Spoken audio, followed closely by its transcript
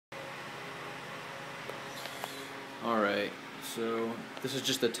Alright, so this is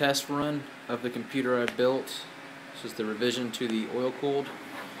just a test run of the computer I built. This is the revision to the oil-cooled.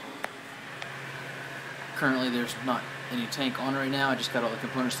 Currently there's not any tank on right now. I just got all the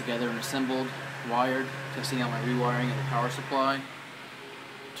components together and assembled, wired, testing out my rewiring of the power supply.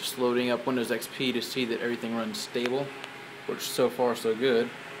 Just loading up Windows XP to see that everything runs stable, which so far so good.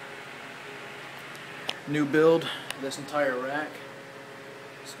 New build, this entire rack.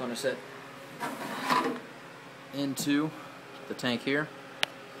 It's going to set into the tank here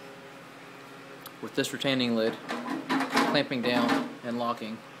with this retaining lid clamping down and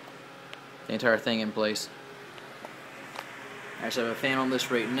locking the entire thing in place. I actually have a fan on this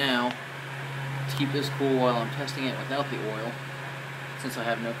right now to keep this cool while I'm testing it without the oil, since I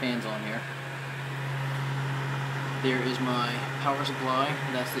have no fans on here. There is my power supply.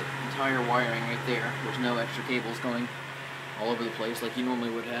 That's the entire wiring right there. There's no extra cables going all over the place like you normally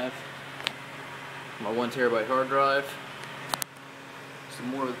would have. My 1 terabyte hard drive. Some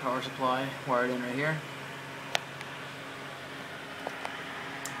more of the power supply wired in right here.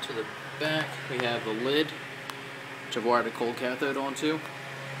 To the back we have the lid, which I've wired a cold cathode onto.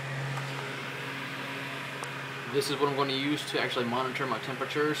 This is what I'm going to use to actually monitor my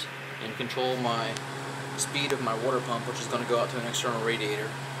temperatures and control my speed of my water pump, which is going to go out to an external radiator.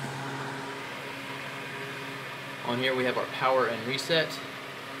 On here we have our power and reset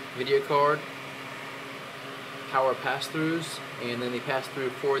video card, power pass-throughs, and then the pass-through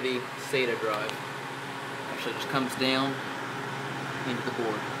for the SATA drive. Actually just comes down into the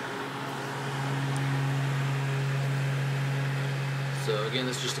board. So again,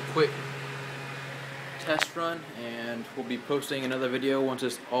 this is just a quick test run, and we'll be posting another video once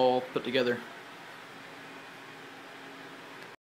it's all put together.